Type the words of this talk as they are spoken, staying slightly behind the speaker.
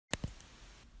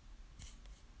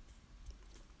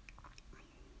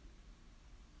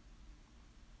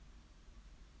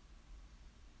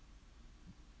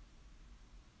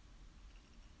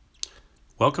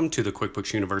Welcome to the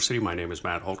QuickBooks University. My name is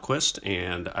Matt Holtquist,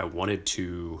 and I wanted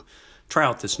to try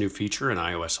out this new feature in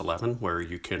iOS 11 where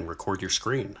you can record your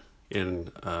screen.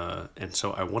 And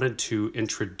so I wanted to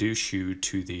introduce you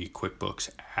to the QuickBooks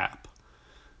app.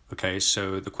 Okay,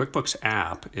 so the QuickBooks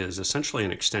app is essentially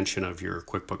an extension of your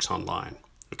QuickBooks Online.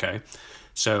 Okay,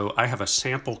 so I have a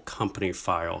sample company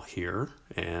file here,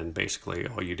 and basically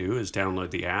all you do is download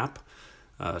the app,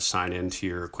 sign into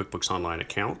your QuickBooks Online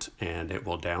account, and it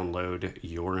will download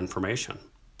your information.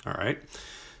 All right.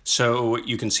 So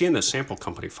you can see in the sample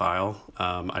company file,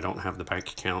 I don't have the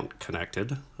bank account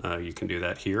connected. You can do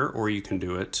that here, or you can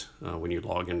do it when you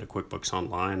log into QuickBooks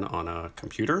Online on a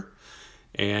computer.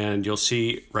 And you'll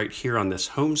see right here on this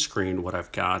home screen, what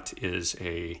I've got is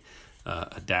a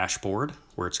dashboard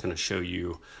where it's going to show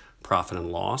you profit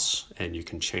and loss, and you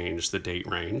can change the date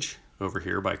range over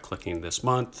here by clicking this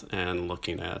month and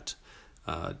looking at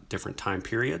different time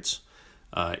periods,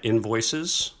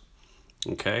 invoices,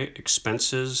 okay,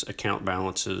 expenses, account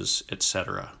balances,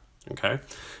 etc. Okay.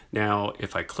 Now,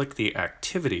 if I click the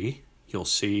activity, you'll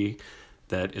see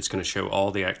that it's going to show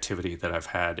all the activity that I've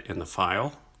had in the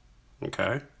file.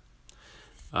 Okay.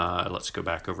 Let's go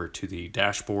back over to the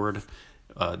dashboard.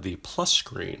 The plus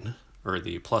screen, or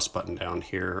the plus button down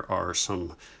here, are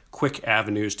some quick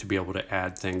avenues to be able to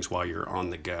add things while you're on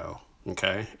the go.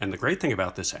 Okay. And the great thing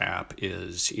about this app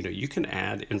is, you can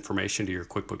add information to your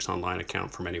QuickBooks Online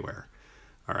account from anywhere.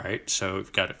 All right. So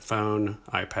you've got a phone,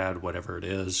 iPad, whatever it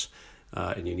is,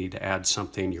 and you need to add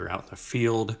something, you're out in the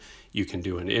field, you can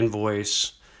do an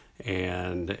invoice,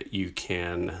 and you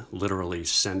can literally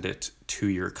send it to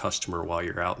your customer while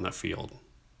you're out in the field.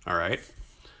 All right.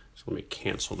 So let me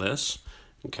cancel this.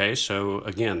 Okay, so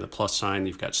again, the plus sign,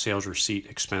 you've got sales receipt,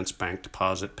 expense, bank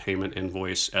deposit, payment,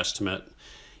 invoice, estimate.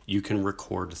 You can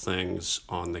record things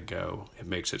on the go. It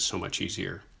makes it so much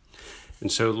easier.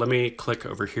 And so let me click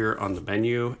over here on the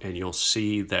menu, and you'll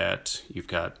see that you've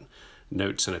got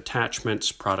notes and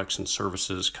attachments, products and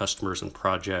services, customers and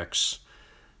projects,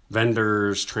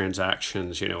 vendors,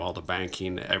 transactions, all the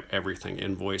banking, everything,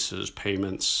 invoices,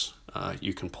 payments.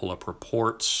 You can pull up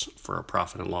reports for a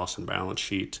profit and loss and balance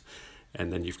sheet.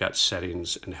 And then you've got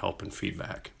settings and help and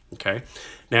feedback. Okay.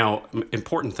 Now,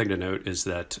 important thing to note is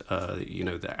that,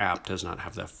 the app does not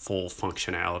have the full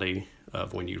functionality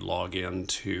of when you log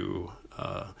into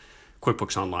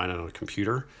QuickBooks Online on a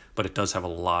computer, but it does have a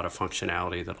lot of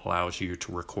functionality that allows you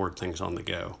to record things on the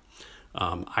go.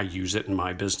 I use it in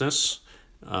my business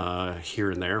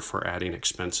here and there for adding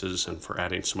expenses and for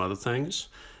adding some other things.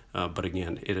 But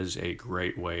again, it is a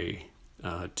great way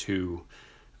to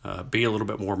be a little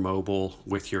bit more mobile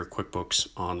with your QuickBooks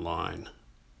Online.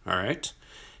 All right.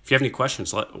 If you have any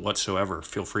questions whatsoever,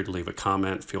 feel free to leave a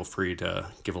comment. Feel free to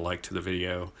give a like to the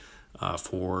video.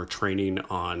 For training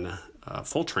on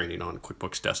full training on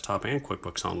QuickBooks Desktop and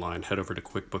QuickBooks Online, head over to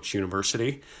QuickBooks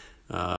University.